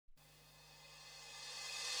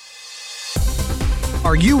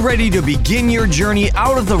Are you ready to begin your journey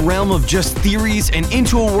out of the realm of just theories and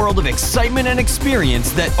into a world of excitement and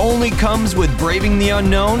experience that only comes with braving the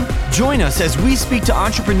unknown? Join us as we speak to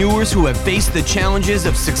entrepreneurs who have faced the challenges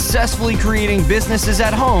of successfully creating businesses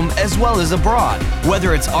at home as well as abroad.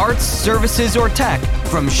 Whether it's arts, services, or tech,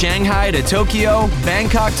 from Shanghai to Tokyo,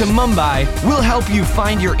 Bangkok to Mumbai, we'll help you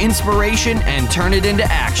find your inspiration and turn it into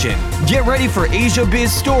action. Get ready for Asia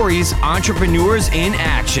Biz Stories, Entrepreneurs in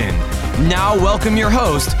Action. Now welcome your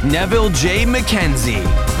host, Neville J. McKenzie.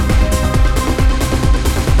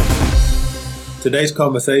 Today's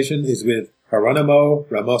conversation is with Jeronimo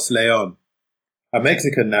Ramos Leon, a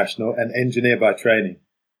Mexican national and engineer by training.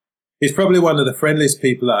 He's probably one of the friendliest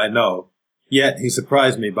people that I know, yet he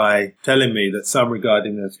surprised me by telling me that some regard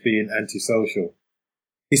him as being antisocial.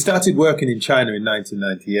 He started working in China in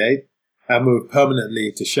 1998 and moved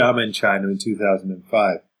permanently to Xiamen, China in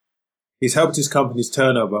 2005. He's helped his company's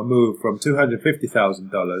turnover move from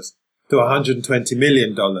 $250,000 to $120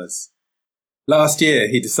 million. Last year,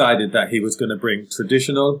 he decided that he was going to bring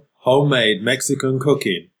traditional, homemade Mexican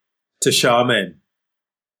cooking to Xiamen.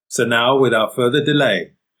 So now, without further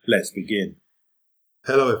delay, let's begin.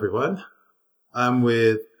 Hello, everyone. I'm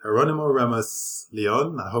with Jeronimo Ramos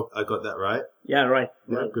Leon. I hope I got that right. Yeah, right.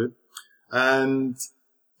 Yeah, right. Good. And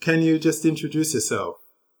can you just introduce yourself?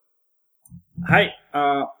 Hi,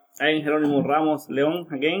 I'm Jeronimo Ramos Leon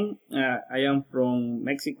again. I am from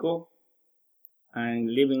Mexico. I'm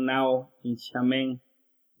living now in Xiamen,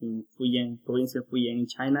 in Fujian, province of Fujian in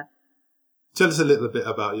China. Tell us a little bit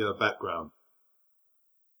about your background.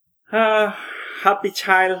 Happy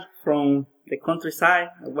child from the countryside.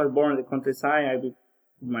 I was born in the countryside.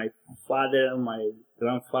 My father, my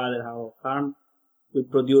grandfather have a farm. We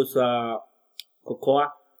produce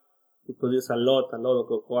cocoa. We produce a lot of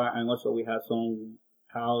cocoa, and also we have some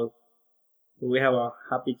cows. We have a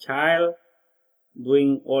happy child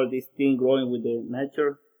doing all these things, growing with the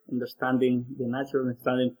nature, understanding the nature,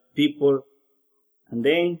 understanding people. And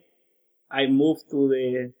then I moved to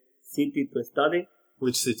the city to study.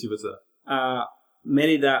 Which city was that?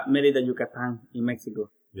 Mérida, Yucatan, in Mexico.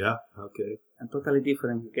 Yeah, okay. And totally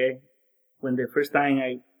different, okay? When the first time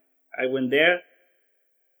I went there,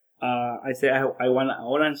 I said I want an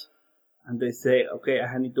orange. And they say, okay,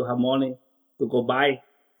 I need to have money to go buy.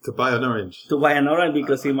 To buy an orange? To buy an orange,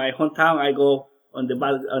 because in my hometown, I go on the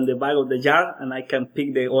back of the jar and I can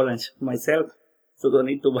pick the orange myself. So don't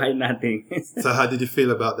need to buy nothing. So how did you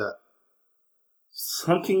feel about that?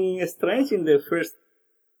 Something strange in the first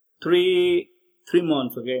three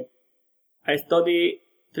months, okay? I studied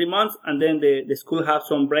 3 months and then the school have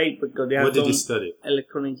some break because they have What did you study?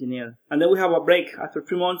 Electronic engineer. And then we have a break. After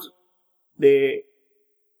 3 months, the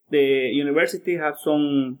university have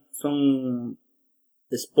some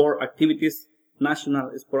sport activities,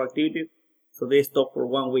 national sport activities. So they stop for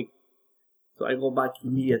 1 week. So I go back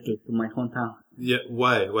immediately to my hometown. Yeah,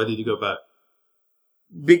 why? Why did you go back?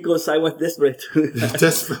 Because I was desperate.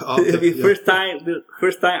 Desperate. The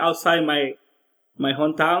first time outside my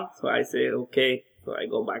hometown. So I say, okay. So I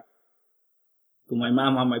go back to my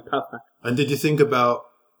mama, my papa. And did you think about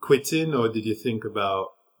quitting, or did you think about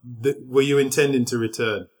were you intending to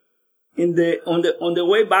return? On the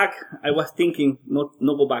way back, I was thinking not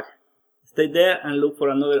go back. Stay there and look for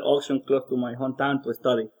another option close to my hometown to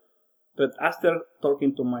study. But after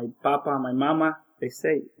talking to my papa, my mama, they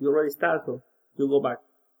say, you already started, so you go back.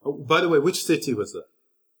 Oh, by the way, which city was that?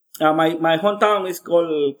 My hometown is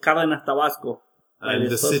called Cárdenas, Tabasco.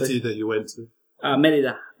 And the city that you went to?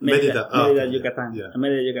 Mérida, okay. Yucatan. Yeah.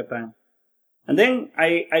 Mérida, Yucatan. And then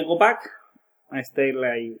I go back. I stay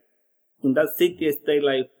in that city, I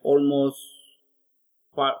stay almost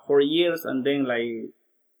 4 years, and then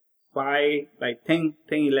 10,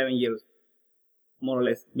 11 years, more or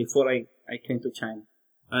less, before I came to China.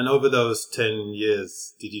 And over those 10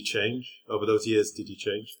 years, did you change? Over those years, did you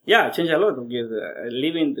change? Yeah, I changed a lot, because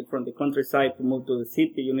living from the countryside to move to the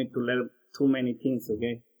city, you need to learn too many things,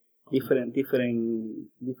 okay? Different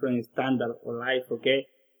standard of life, okay?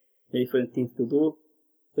 Different things to do.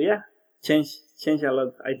 So yeah, change a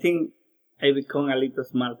lot. I think I become a little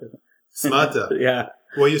smarter. Smarter? Yeah.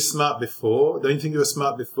 Were you smart before? Don't you think you were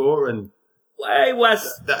smart before? And I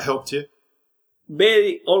was. That helped you?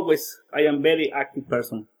 I am very active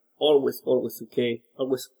person. Always, okay?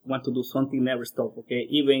 Always want to do something, never stop, okay?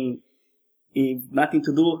 Even if nothing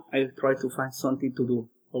to do, I try to find something to do.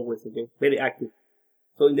 Always, okay? Very active.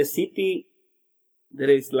 So in the city, there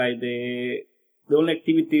is the only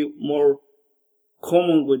activity more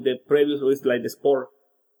common with the previous is the sport.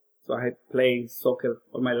 So I had played soccer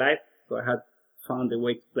all my life. So I had found a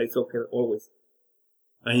way to play soccer always.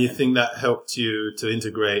 And you think that helped you to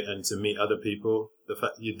integrate and to meet other people The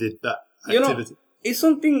fact you did that You know, activity? it's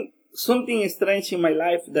something strange in my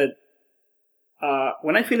life that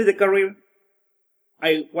when I finished the career,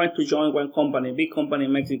 I went to join one company, big company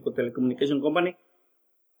in Mexico, telecommunication company,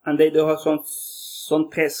 and they do have some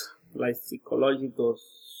tests like psychological,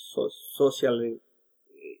 social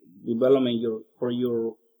development for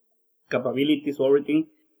your capabilities, everything.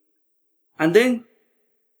 And then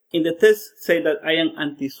in the test say that I am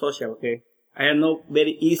antisocial. Okay, I am not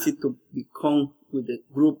very easy to become with the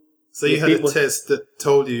group. So you had a test that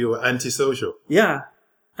told you were antisocial. Yeah,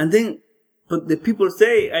 and then but the people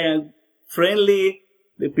say I am friendly.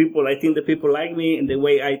 I think the people like me and the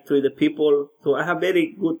way I treat the people. So I have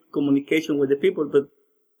very good communication with the people, but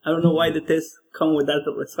I don't know why the test come with that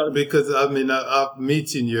result. Because, I mean, after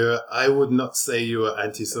meeting you, I would not say you were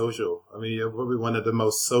antisocial. I mean, you're probably one of the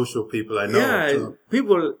most social people I know. Yeah, so.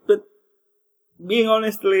 people, but being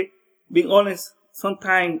honest,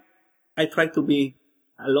 sometimes I try to be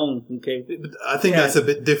alone, okay? But I think that's a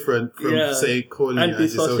bit different from, say, calling you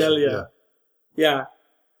antisocial. Yeah.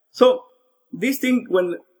 So, this thing,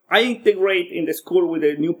 when I integrate in the school with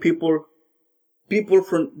the new people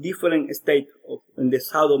from different states in the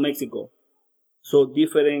south of Mexico. So,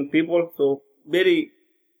 different people. So,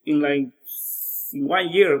 in 1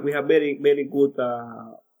 year, we have very, very good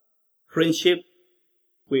friendship.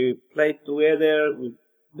 We play together, we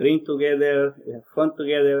drink together, we have fun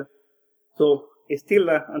together. So, it's still,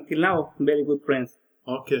 until now, very good friends.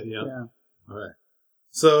 Okay, yeah. All right.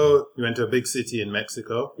 So, you went to a big city in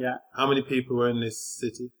Mexico. Yeah. How many people were in this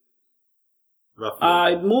city? Roughly.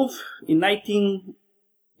 I moved in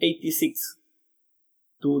 1986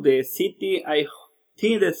 to the city. I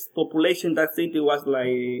think the population in that city was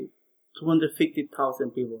like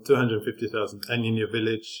 250,000 people. 250,000. And in your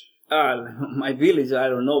village? My village, I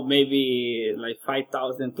don't know, maybe like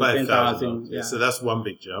 5,000 to 10,000. Yeah. So that's one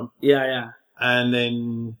big jump. Yeah. And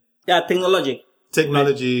then... Yeah, technology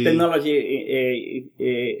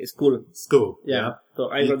school. Yeah. So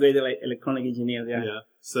I graduated like electronic engineer. Yeah.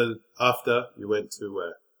 So after you went to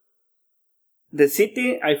where? The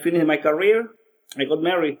city. I finished my career. I got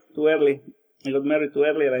married too early.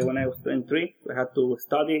 Like when I was 23. I had to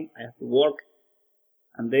study. I had to work,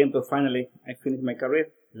 and then but finally I finished my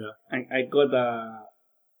career. Yeah. And I got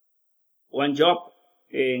one job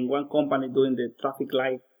in one company doing the traffic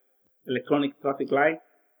light, electronic traffic light.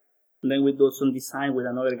 And then we do some design with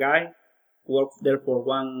another guy. Worked there for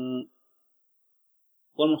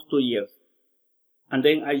almost 2 years. And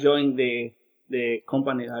then I joined the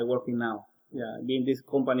company I work in now. Yeah, I've been in this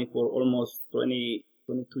company for almost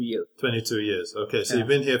 22 years. 22 years. Okay, so you've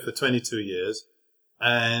been here for 22 years.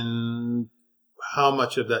 And how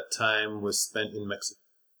much of that time was spent in Mexico?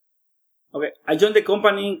 Okay, I joined the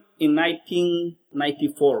company in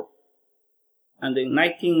 1994. And in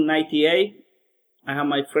 1998, I had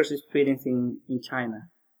my first experience in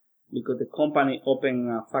China, because the company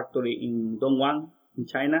opened a factory in Dongguan in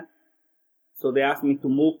China. So they asked me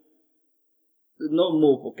to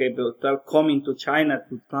but start coming to China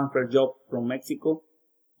to transfer job from Mexico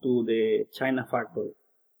to the China factory.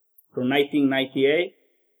 From 1998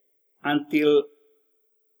 until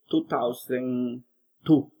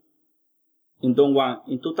 2002 in Dongguan.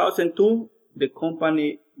 In 2002, the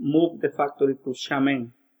company moved the factory to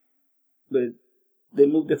Xiamen. They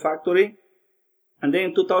moved the factory, and then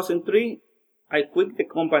in 2003, I quit the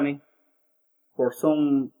company for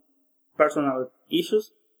some personal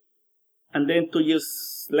issues, and then 2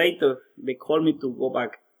 years later, they called me to go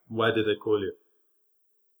back. Why did they call you?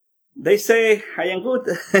 They say I am good.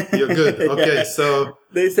 You're good. Okay, so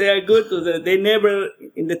they say I'm good. They never,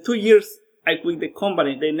 in the 2 years I quit the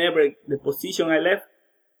company, the position I left,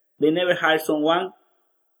 they never hired someone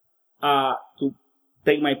to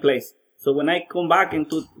take my place. So when I come back in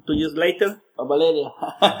 2 years later, Valeria,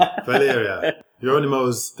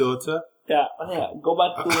 Geronimo's daughter. Yeah, go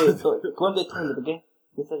back to go in the toilet, okay?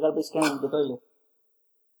 There's a garbage can in the toilet.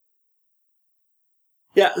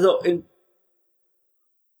 Yeah, so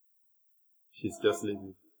she's just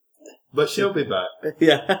leaving, but she'll be back.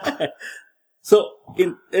 Yeah. So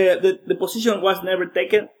the position was never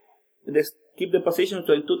taken. They keep the position.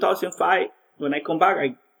 So in 2005, when I come back,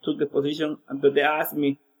 I took the position, but they asked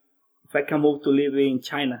me if I can move to live in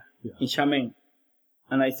China, in Xiamen.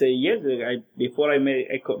 And I say yes. Before I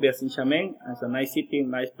got based in Xiamen. It's a nice city,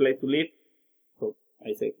 nice place to live. So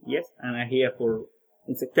I say yes, and I'm here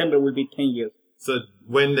in September will be 10 years. So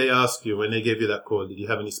when they asked you, when they gave you that call, did you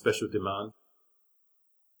have any special demand?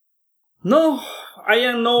 No, I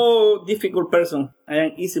am no difficult person. I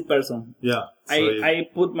am easy person. Yeah. So I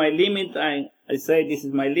put my limit. I say this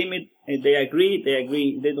is my limit. If they agree, they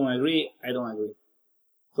agree. If they don't agree, I don't agree.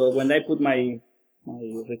 So when I put my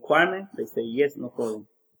requirement. They say, yes, no problem.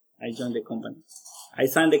 I joined the company. I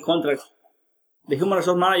signed the contract. The human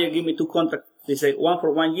resource manager gave me 2 contracts. They say one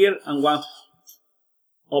for 1 year and one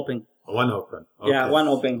open. One open. Okay. Yeah, one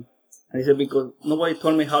open. And he said, because nobody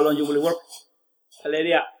told me how long you will work. I said,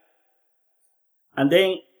 yeah. And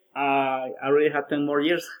then I already had 10 more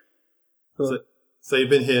years. So you've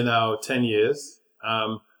been here now 10 years.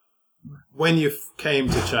 When you came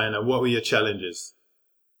to China, what were your challenges?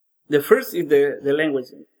 The first is the language.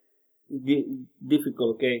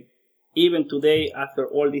 Difficult, okay? Even today, after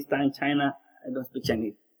all this time in China, I don't speak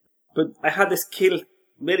Chinese. But I had the skill,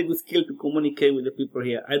 very good skill to communicate with the people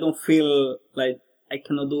here. I don't feel like I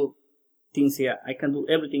cannot do things here. I can do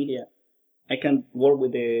everything here. I can work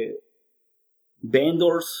with the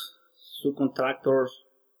vendors, subcontractors,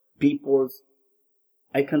 people.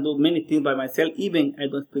 I can do many things by myself. Even I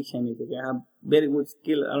don't speak Chinese. Okay? I have very good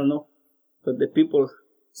skill. I don't know. But the people...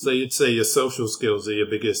 So you'd say your social skills are your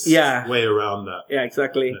biggest way around that. Yeah,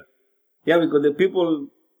 exactly. Yeah, because the people,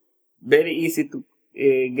 very easy to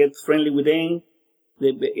get friendly with them.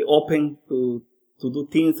 They're open to do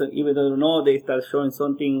things. Even though they don't know, they start showing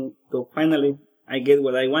something. So finally, I get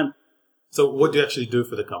what I want. So what do you actually do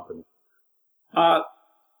for the company?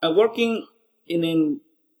 I'm working in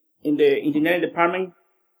the engineering department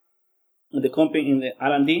in the company, in the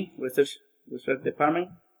R&D, research department.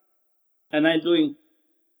 And I'm doing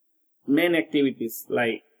many activities.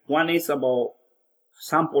 Like one is about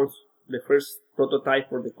samples, the first prototype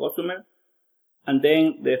for the customer, and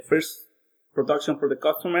then the first production for the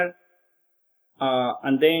customer,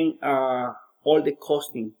 and then all the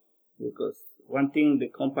costing, because one thing the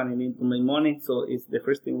company needs to make money, so it's the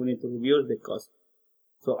first thing we need to review is the cost.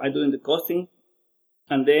 So I'm doing the costing,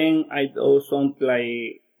 and then I do something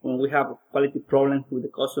like when we have a quality problem with the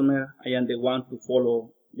customer, I am the one to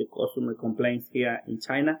follow the customer complaints here in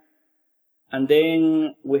China. And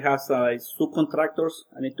then we have subcontractors.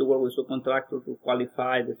 I need to work with subcontractors to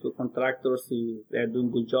qualify the subcontractors, see they're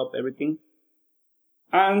doing good job, everything.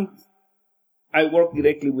 And I work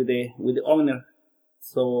directly with the owner.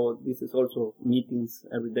 So this is also meetings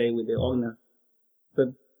every day with the owner. But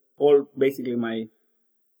all basically my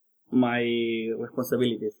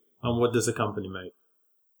responsibilities. And what does the company make?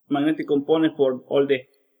 Magnetic component for all the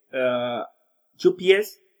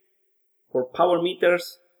UPS, for power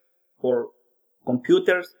meters, for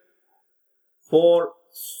computers, for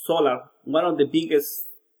solar. One of the biggest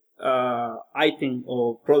item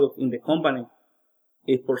or product in the company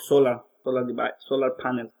is for solar device, solar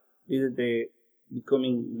panels. This is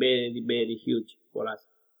becoming very, very huge for us.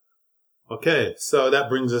 Okay, so that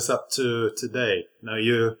brings us up to today. Now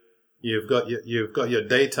you've got your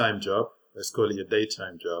daytime job. Let's call it your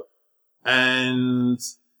daytime job. And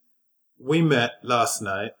we met last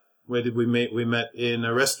night. Where did we meet? We met in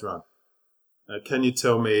a restaurant. Can you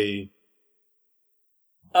tell me?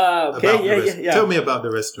 Yeah. Tell me about the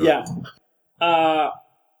restaurant. Yeah.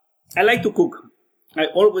 I like to cook. I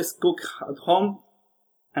always cook at home,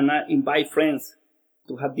 and I invite friends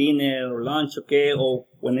to have dinner or lunch. Okay, or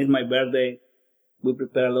when it's my birthday, we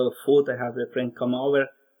prepare a lot of food. I have a friend come over.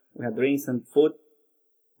 We have drinks and food,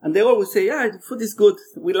 and they always say, "Yeah, the food is good.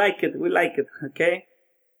 We like it. Okay,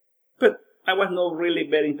 but I was not really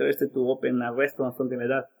very interested to open a restaurant or something like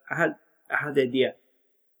that. I had the idea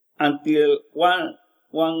until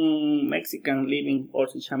one Mexican living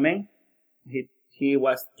also in Xiamen. He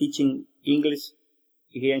was teaching English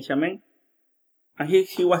here in Xiamen, and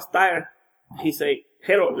he was tired. He said,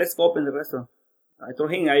 "Harold, let's go open the restaurant." I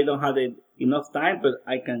told him I don't have enough time, but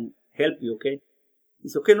I can help you. Okay,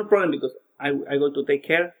 it's okay, no problem, because I going to take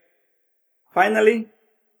care. Finally,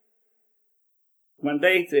 one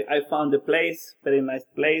day I found the place, very nice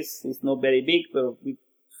place. It's not very big, but we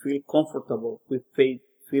feel comfortable. We feel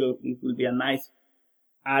it will be a nice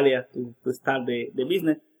area to start the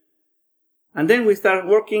business. And then we start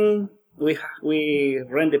working. We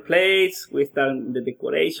rent the place. We start the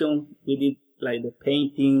decoration. We did like the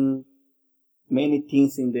painting, many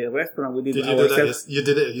things in the restaurant. We did ourselves. You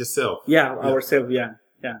did it yourself? Yeah, ourselves. Yeah.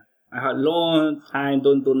 I had long time,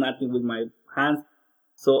 don't do nothing with my hands.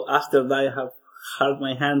 So after that, I have hurt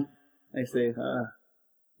my hand. I say,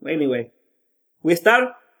 anyway, we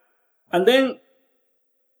start, and then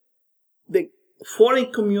the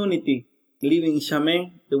foreign community living in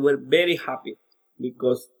Xiamen, they were very happy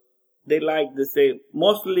because they say,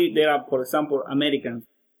 mostly they are, for example, Americans,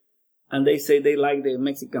 and they say they like the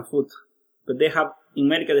Mexican food, but in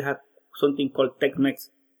America, they have something called Tex-Mex,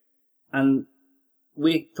 and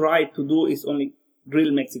we try to do is only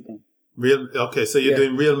real Mexican. Okay, so you're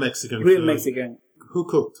doing real Mexican food. Real Mexican. Who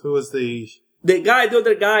cooked? Who was the The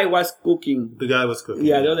other guy was cooking. The guy was cooking.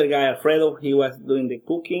 Yeah, the other guy, Alfredo, he was doing the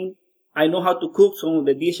cooking. I know how to cook some of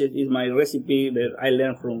the dishes. Is my recipe that I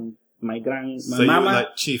learned from my So mama. you're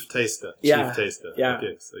like chief taster. Yeah. Chief taster. Yeah.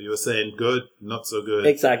 Okay. So you were saying good, not so good.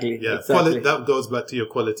 Exactly. Yeah. Exactly. That goes back to your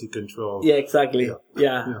quality control. Yeah, exactly.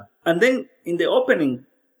 Yeah. And then in the opening,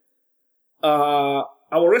 our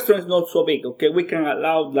restaurant is not so big. Okay, we can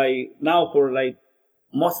allow like now for like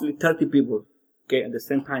mostly 30 people. Okay, at the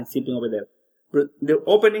same time sitting over there. But the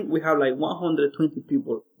opening we have like 120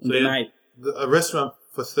 people in the night. A restaurant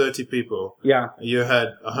for 30 people. Yeah. You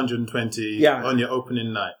had 120 on your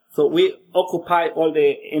opening night. So we occupy all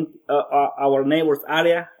the our neighbors'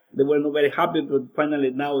 area. They were not very happy, but finally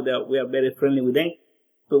now that we are very friendly with them.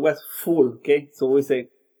 So it was full, okay? So it's a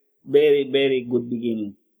very, very good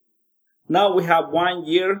beginning. Now we have 1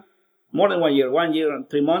 year, more than 1 year, 1 year and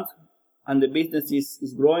 3 months, and the business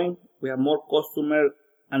is growing. We have more customers,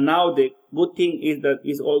 and now the good thing is that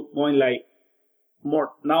it's all going like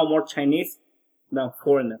more Chinese than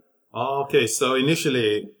foreigner. Oh, okay. So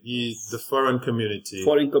initially, the foreign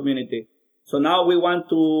community. So now we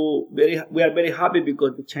are very happy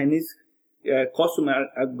because the Chinese customers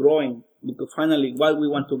are growing, because finally what we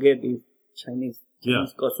want to get is Chinese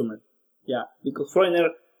customers. Yeah, because foreigner,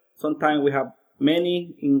 sometimes we have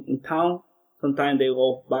many in town. Sometimes they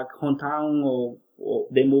go back hometown or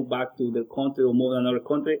they move back to their country or move to another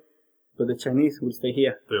country. But the Chinese will stay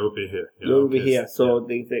here. They will be here. Yeah, they will be here. So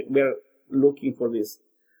they say we're looking for this.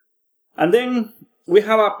 And then we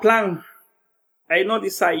have a plan. I not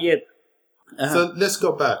decide yet. So let's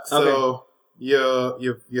go back. So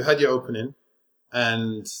you had your opening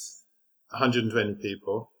and 120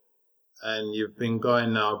 people, and you've been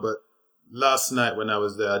going now. But last night when I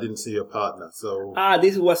was there, I didn't see your partner. So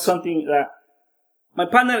this was something that my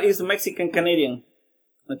partner is Mexican Canadian.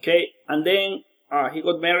 Okay, and then he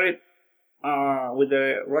got married with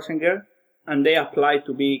a Russian girl, and they applied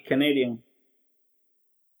to be Canadian.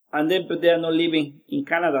 And then, but they are not living in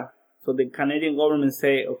Canada. So the Canadian government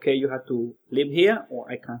say, okay, you have to live here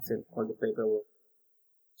or I cancel all the paperwork.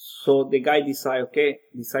 So the guy decide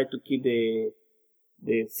to keep the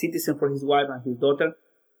citizen for his wife and his daughter.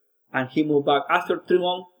 And he moved back. After 3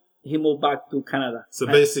 months, he moved back to Canada. So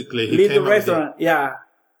basically, he leave came the restaurant.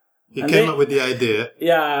 He came up with the idea.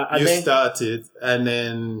 Yeah. And you then started, and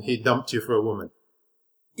then he dumped you for a woman.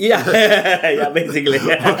 Yeah. Yeah, basically.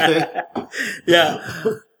 Okay. Yeah.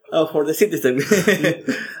 For the citizen.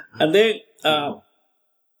 And then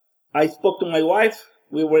I spoke to my wife.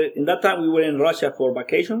 We were in Russia for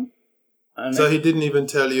vacation. And so he didn't even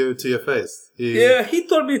tell you to your face? He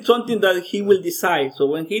told me something that he will decide. So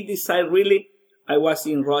when he decided, really, I was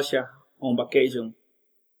in Russia on vacation.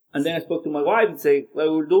 And then I spoke to my wife and said, what we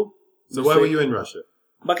will do. So why were you in Russia?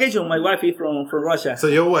 Vacation. My wife is from Russia. So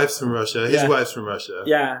your wife's from Russia, his wife's from Russia.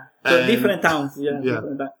 Yeah. So different towns.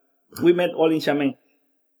 Different towns. We met all in Xiamen.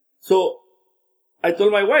 So I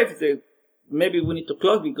told my wife that maybe we need to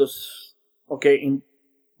close because, in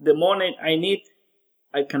the morning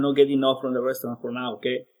I cannot get enough from the restaurant for now,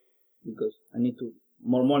 okay? Because I need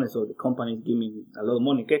more money, so the company is giving me a lot of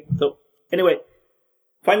money, okay? So anyway,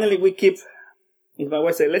 finally my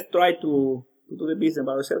wife said, let's try to do the business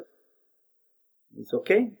by ourselves. It's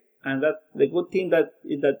okay. And that the good thing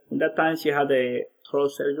is that in that time she had a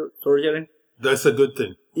throat surgery. That's a good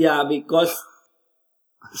thing. Yeah, because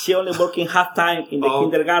she only working half time in the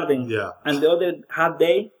kindergarten. Yeah. And the other half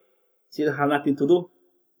day, she don't have nothing to do.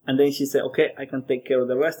 And then she said, okay, I can take care of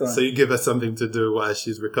the restaurant. So you give her something to do while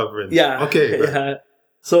she's recovering. Yeah. Okay. Yeah.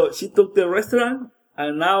 So she took the restaurant,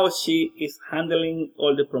 and now she is handling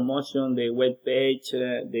all the promotion, the web page,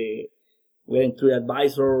 the entry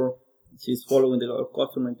advisor. She's following the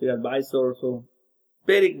customer entry advisor. So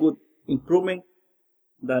very good improvement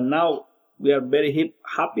that now we are very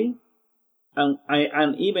happy.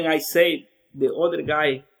 And even I say the other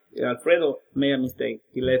guy, Alfredo, made a mistake.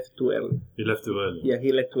 He left too early. He left too early? Yeah,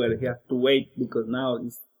 he left too early. He had to wait because now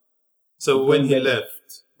it's... So when he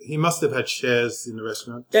left, he must have had shares in the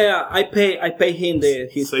restaurant? Yeah, I pay him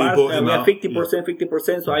his so part. You bought him we out? have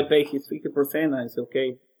 50%, so I pay his 50%, and it's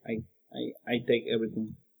okay. I take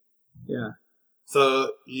everything. Yeah.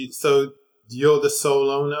 So you're the sole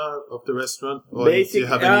owner of the restaurant? Or do you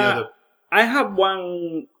have any other... I have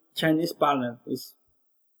one Chinese partner, his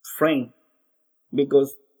friend,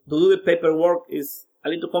 because to do the paperwork is a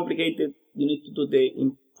little complicated. You need to do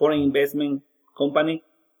the foreign investment company.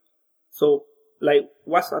 So,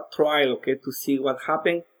 what's a trial, to see what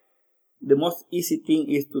happened? The most easy thing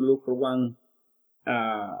is to look for one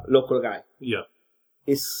local guy. Yeah.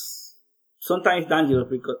 It's sometimes dangerous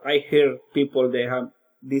because I hear people, they have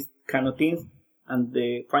these kind of things, and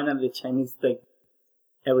finally the Chinese take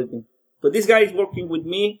everything. But this guy is working with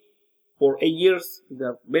me for 8 years. He's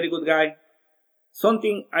a very good guy.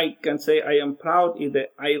 Something I can say I am proud is that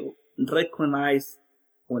I recognize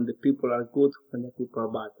when the people are good, when the people are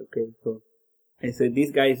bad. Okay, so I say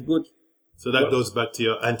this guy is good. So that goes back to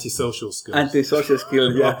your antisocial skills. Antisocial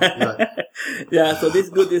skills, yeah. Right. Yeah, so this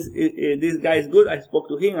guy is good. I spoke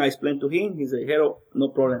to him. I explained to him. He said, "Hero, no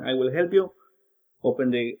problem. I will help you.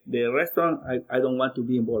 Open the restaurant. I don't want to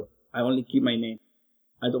be involved. I only keep my name.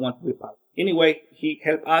 I don't want to be part." Anyway, he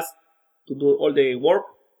helped us to do all the work.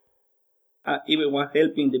 Even while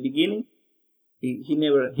helping in the beginning, he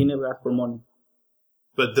never asked for money.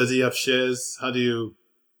 But does he have shares? How do you?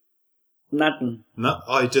 Nothing. No,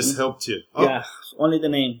 he just helped you. Oh. Yeah, only the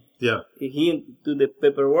name. Yeah. He do the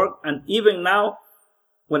paperwork, and even now,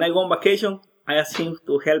 when I go on vacation, I ask him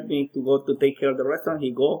to help me to go to take care of the restaurant.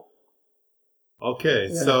 He go. Okay,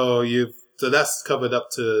 yeah. So that's covered up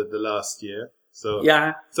to the last year. So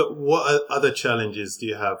yeah. So what other challenges do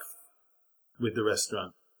you have with the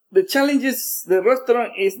restaurant? The challenges the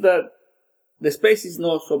restaurant is that the space is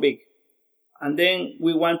not so big, and then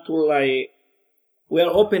we want to we are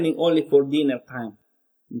opening only for dinner time.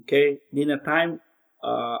 Okay, dinner time,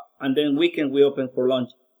 and then weekend we open for lunch.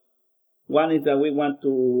 One is that we want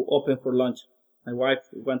to open for lunch. My wife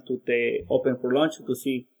want to open for lunch to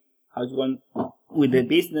see how it's going with the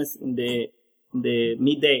business in the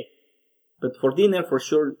midday. But for dinner, for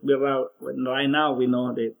sure, right now we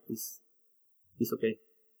know that it's okay.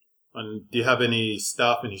 And do you have any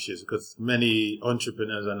staffing issues? Because many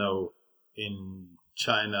entrepreneurs I know in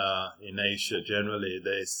China, in Asia generally,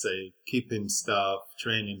 they say keeping staff,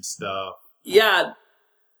 training staff. Yeah,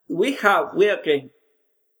 we okay.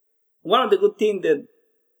 One of the good things that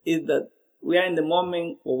is that we are in the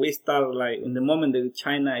moment where we start in the moment that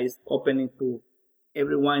China is opening to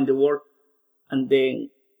everyone in the world, and then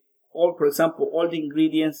for example, all the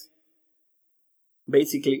ingredients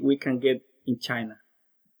basically we can get in China.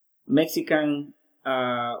 Mexican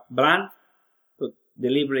brand, but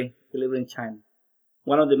delivery in China.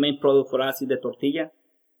 One of the main products for us is the tortilla.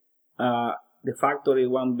 The factory,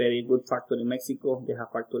 one very good factory in Mexico, they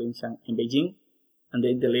have factory in Beijing, and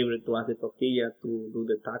they deliver to us the tortilla to do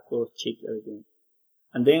the tacos, chips, everything.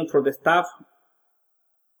 And then for the staff,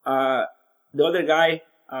 the other guy,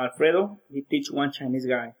 Alfredo, he teach one Chinese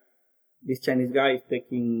guy. This Chinese guy is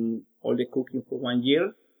taking all the cooking for 1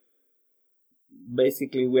 year.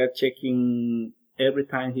 Basically, we are checking every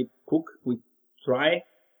time he cook, we try,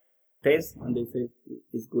 test, and they say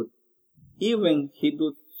it's good. Even he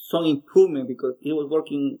do some improvement because he's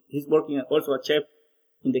working also a chef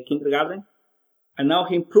in the kindergarten, and now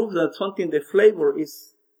he improves that something, the flavor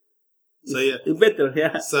is better.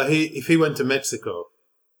 Yeah. So if he went to Mexico.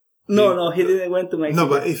 No, he didn't went to Mexico. No,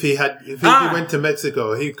 but if he went to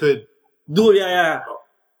Mexico, he could do.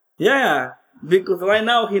 Yeah. Because right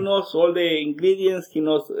now he knows all the ingredients. He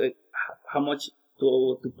knows how much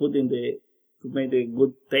to put in to make the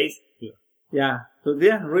good taste. Yeah. So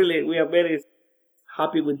really, we are very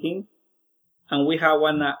happy with him, and we have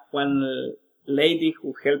one lady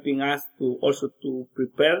who helping us to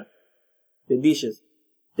prepare the dishes.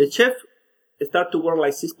 The chef start to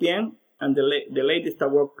work 6 p.m. and the lady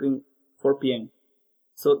start working 4 p.m.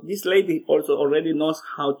 So this lady also already knows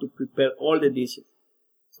how to prepare all the dishes.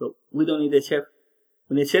 So we don't need a chef.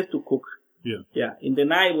 We need a chef to cook. Yeah. In the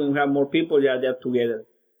night when we have more people, they're together.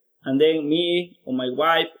 And then me or my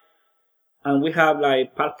wife, and we have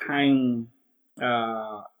part-time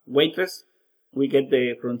waitress. We get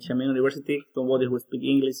from Xiamen University, somebody who speaks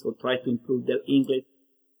English or try to improve their English.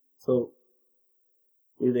 So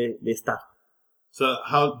the staff. So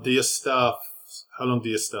how long do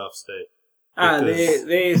your staff stay?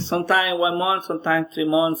 They sometimes 1 month, sometimes 3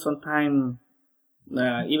 months, sometimes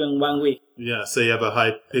even 1 week. Yeah, so you have a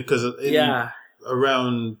high, because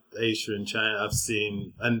around Asia and China, I've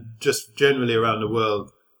seen, and just generally around the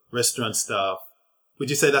world, restaurant staff. Would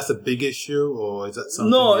you say that's a big issue, or is that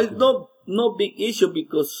something? No, it's no big issue,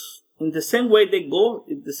 because in the same way they go,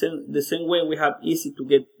 it's the same way we have easy to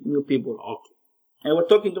get new people. Okay. I was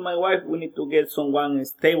talking to my wife, we need to get someone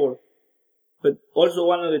stable. But also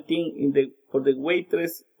one of the things for the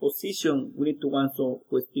waitress position, we need to want someone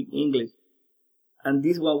who speak English. And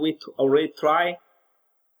this one we already try,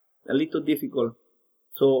 a little difficult.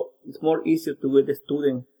 So it's more easier to get a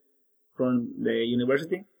student from the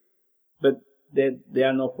university. But they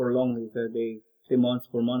are not for long. They 3 months,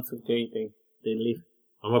 4 months, okay, they leave.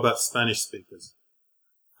 And what about Spanish speakers?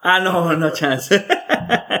 No chance.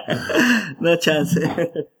 No chance.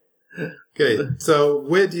 Okay, so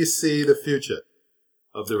where do you see the future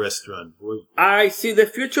of the restaurant? I see the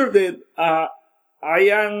future that I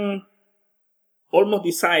am almost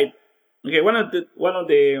decide. Okay, one of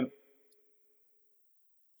the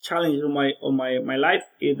challenges of my life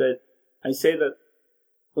is that I say that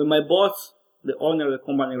when my boss, the owner of the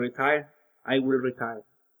company, retire, I will retire,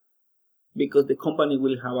 because the company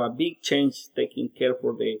will have a big change taking care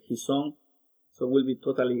for his son, so it will be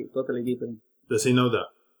totally different. Does he know that?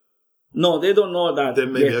 No, they don't know that.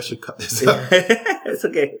 Then maybe I should cut this out. It's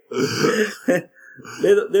okay.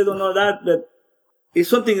 they don't know that, but it's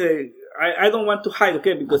something that I don't want to hide,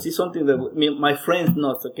 okay, because it's something that my friends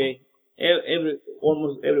knows, okay.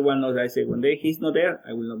 Almost everyone knows. I say when he's not there,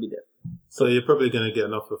 I will not be there. So you're probably going to get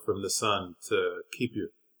an offer from the son to keep you.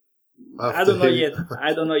 I don't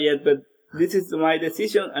know yet, but this is my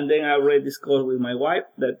decision, and then I already discussed with my wife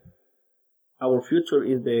that our future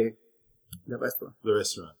is the restaurant. The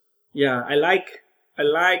restaurant. Yeah, I like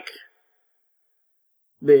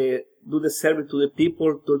do the service to the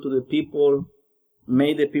people, talk to the people,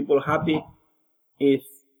 make the people happy. If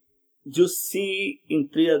you see in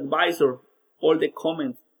TripAdvisor all the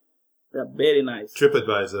comments, they're very nice.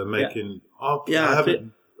 TripAdvisor making. Yeah. Oh, yeah, I'll have to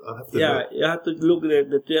look. You have to look at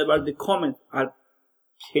the TripAdvisor. The comments are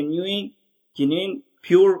genuine,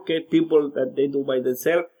 pure, okay, people that they do by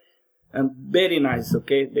themselves, and very nice,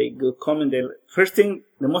 okay. They go comment. First thing,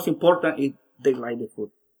 the most important is they like the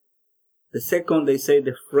food. The second, they say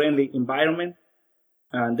the friendly environment,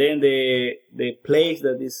 and then the place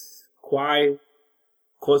that is quiet,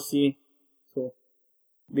 cozy. So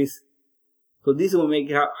this will make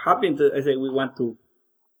it happen. I say we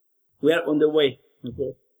are on the way.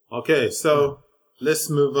 Okay, so let's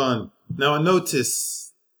move on. Now I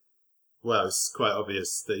notice, well, it's quite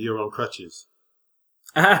obvious that you're on crutches.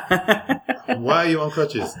 Why are you on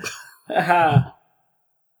crutches?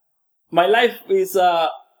 My life is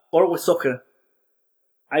always soccer.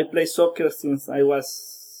 I play soccer since I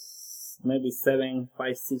was maybe 7,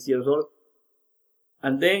 5, 6 years old.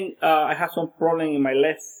 And then I had some problem in my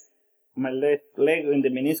left leg in the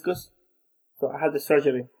meniscus. So I had the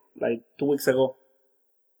surgery like 2 weeks ago.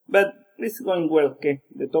 But it's going well, okay.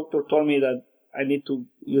 The doctor told me that I need to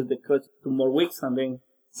use the crutch 2 more weeks, and then...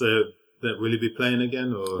 So will you be playing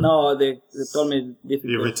again? Or? No, they told me it's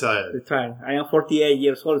difficult. You're retired? Retired. I am 48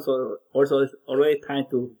 years old, so also it's already time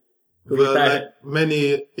to retire. Like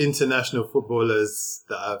many international footballers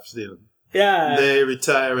that I've seen, yeah, they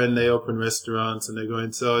retire and they open restaurants and they're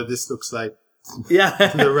going, so this looks like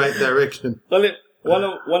yeah, in the right direction. Only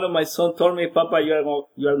one of my sons told me, Papa, you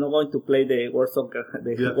are not going to play the World Soccer,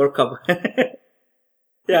 the World Cup.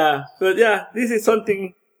 Yeah, but yeah, this is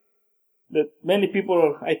something that many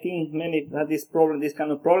people, I think many have this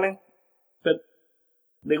kind of problem. But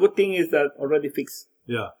the good thing is that already fixed.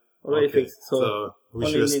 Yeah. Already fixed. So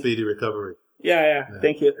wish you a speedy recovery. Yeah.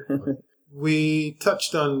 Thank you. We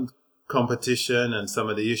touched on competition and some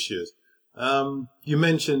of the issues. You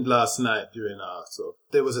mentioned last night during so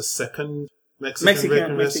there was a second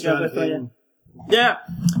Mexican restaurant. Yeah.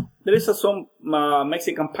 There is some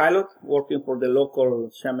Mexican pilot working for the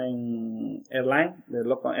local Xiamen airline, the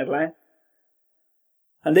local airline.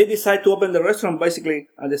 And they decided to open the restaurant basically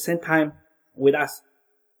at the same time with us.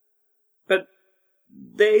 But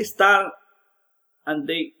they start and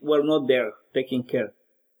they were not there taking care.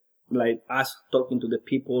 Like us talking to the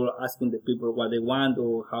people, asking the people what they want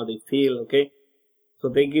or how they feel, okay? So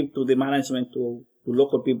they give to the management, to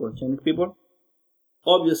local people, Chinese people.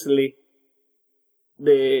 Obviously,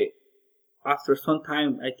 after some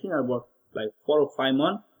time, I think about like 4 or 5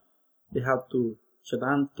 months, they have to shut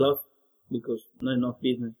down, close, because not enough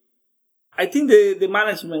business. I think the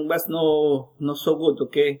management was not so good,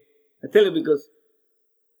 okay? I tell you, because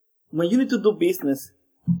when you need to do business,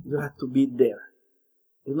 you have to be there.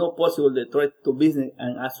 It's not possible to try to do business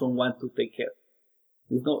and ask someone to take care.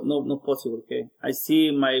 It's not possible, okay? I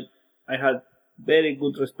had very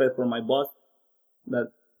good respect for my boss,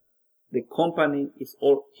 that the company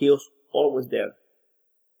he was always there.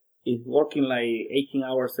 He's working like 18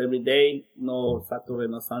 hours every day, no Saturday,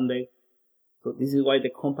 no Sunday. So this is why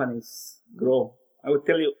the companies grow. I will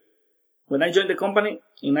tell you, when I joined the company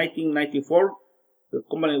in 1994, the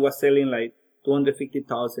company was selling like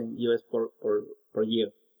 $250,000 US per year.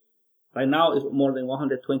 Right now, it's more than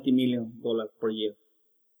 $120 million per year.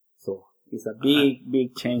 So it's a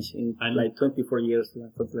big change in like 24 years.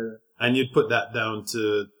 Something like that. And you'd put that down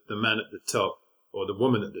to the man at the top or the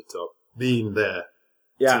woman at the top being there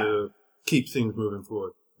to keep things moving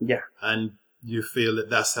forward. Yeah. And you feel that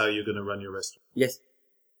that's how you're going to run your restaurant. Yes.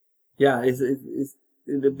 Yeah, it's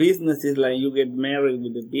the business is like you get married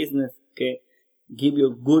with the business, okay? Give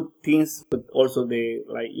you good things, but also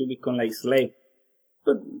you become like slave.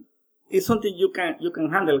 But it's something you can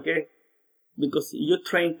handle, okay? because you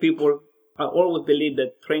train people. I always believe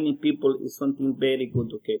that training people is something very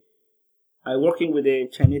good, okay? I'm working with the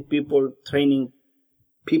Chinese people, training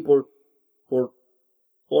people for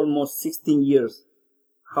almost 16 years,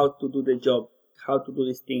 how to do the job, how to do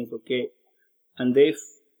these things, okay? And they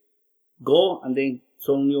go, and then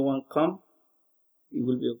some new one come, it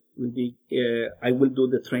will be I will do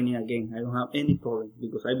the training again. I don't have any problem,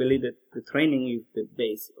 because I believe that the training is the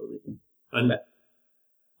base of everything. And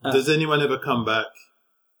does anyone ever come back?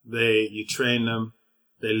 You train them,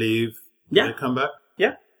 they leave, they come back?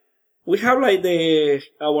 Yeah. We have like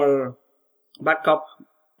our backup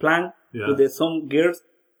plan with some girls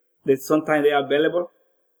that sometimes they are available.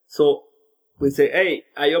 So we say, hey,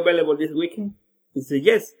 are you available this weekend? He say,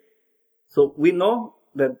 yes. So we know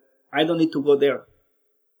that I don't need to go there,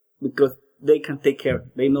 because they can take care.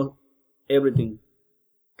 They know everything.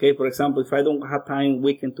 Okay, for example, if I don't have time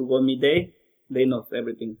weekend to go midday, they know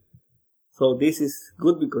everything. So this is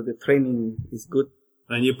good because the training is good.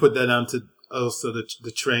 And you put that down to also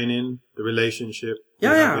the training, the relationship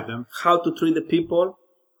with them? How to treat the people,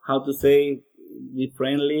 how to say, be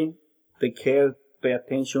friendly, take care, pay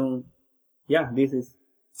attention. Yeah, this is.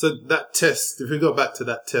 So that test, if we go back to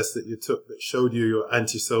that test that you took that showed you're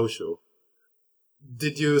antisocial,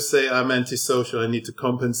 did you say, I'm antisocial, I need to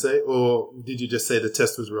compensate? Or did you just say the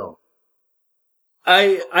test was wrong?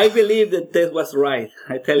 I believe the test was right.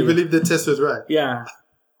 I tell you. You believe the test was right? Yeah.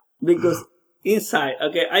 Because inside,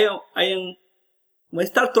 okay, I am, when I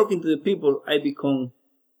start talking to the people, I become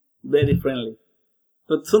very friendly.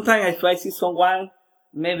 But sometimes if I see someone,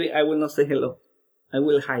 maybe I will not say hello. I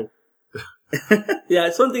will hide.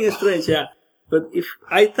 Yeah, something strange, yeah. But if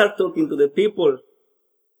I start talking to the people,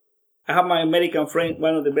 I have my American friend,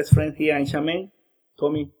 one of the best friends here in Xiamen,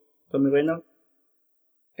 Tommy Reynolds.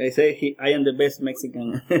 I say I am the best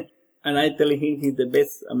Mexican. And I tell him he's the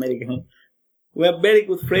best American. We are very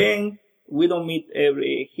good friends. We don't meet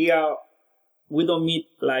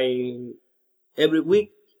like every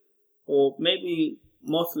week, or maybe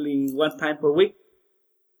mostly one time per week.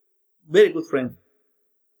 Very good friends.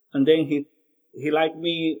 And then he liked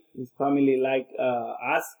me, his family liked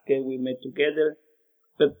us, okay, we met together.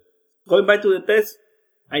 But going back to the test,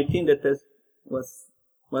 I think the test was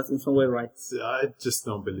in some way right. See, I just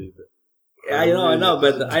don't believe it. I know,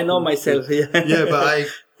 but I know myself. Yeah, but I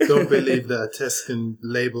don't believe that a test can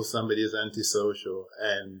label somebody as antisocial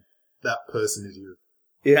and that person is you.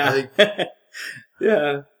 Yeah.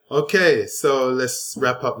 Yeah. Okay, so let's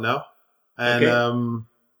wrap up now. And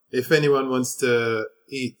if anyone wants to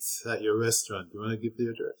eat at your restaurant, do you want to give the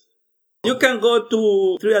address? You can go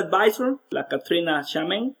to TripAdvisor, La Katrina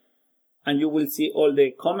Xiamen, and you will see all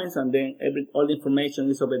the comments, and then all the information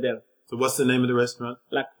is over there. So what's the name of the restaurant?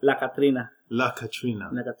 La Katrina. La Katrina.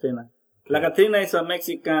 La Katrina. La Katrina is a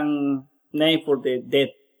Mexican name for the dead.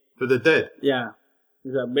 For the dead? Yeah.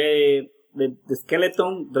 It's a the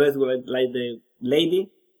skeleton dressed like the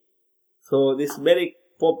lady. So this is very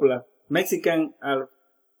popular. Mexican are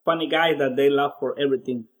funny guys that they love for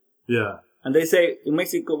everything. Yeah. And they say, in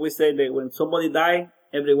Mexico, we say that when somebody dies,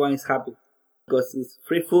 everyone is happy. Because it's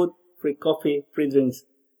free food, free coffee, free drinks.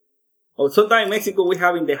 Or sometimes in Mexico, we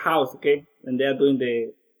have in the house, okay? And they are doing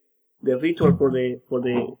the ritual for the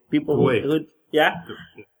people who,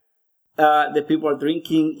 the people are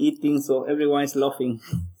drinking, eating, so everyone is laughing.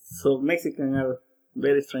 So Mexicans are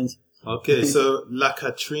very strange. Okay, so La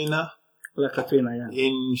Katrina. La Katrina, yeah.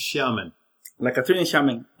 In Xiamen. La Katrina in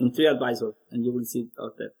Xiamen, in TripAdvisor, and you will see it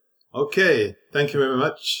out there. Okay, thank you very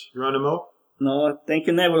much, Geronimo. No, thank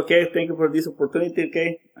you, Neville, okay? Thank you for this opportunity,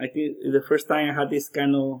 okay? I think it's the first time I had this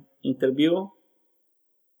kind of interview.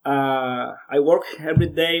 I work every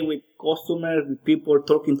day with customers, with people,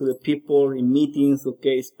 talking to the people in meetings,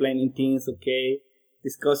 okay? Explaining things, okay?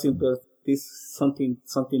 Discussing, but this is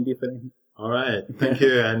something different. All right, thank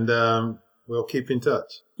you, and we'll keep in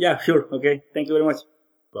touch. Yeah, sure, okay? Thank you very much.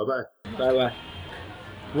 Bye-bye. Bye-bye.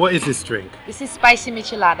 What is this drink? This is spicy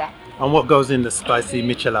Michelada. And what goes in the spicy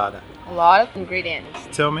Michelada? A lot of ingredients.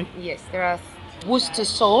 Tell me. Yes, there are Worcester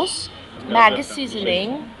sauce, Maggi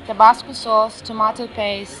seasoning, Tabasco sauce, tomato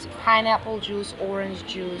paste, pineapple juice, orange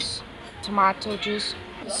juice, tomato juice,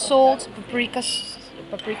 salt,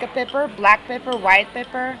 paprika pepper, black pepper, white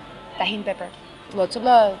pepper, Tajín pepper, lots of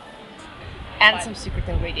love, and some secret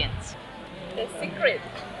ingredients. The secret.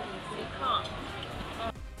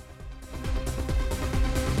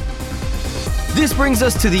 This brings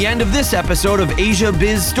us to the end of this episode of Asia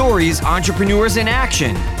Biz Stories Entrepreneurs in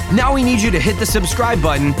Action. Now we need you to hit the subscribe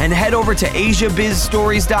button and head over to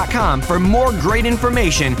AsiaBizStories.com for more great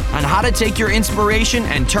information on how to take your inspiration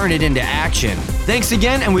and turn it into action. Thanks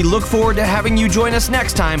again, and we look forward to having you join us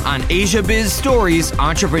next time on Asia Biz Stories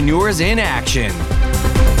Entrepreneurs in Action.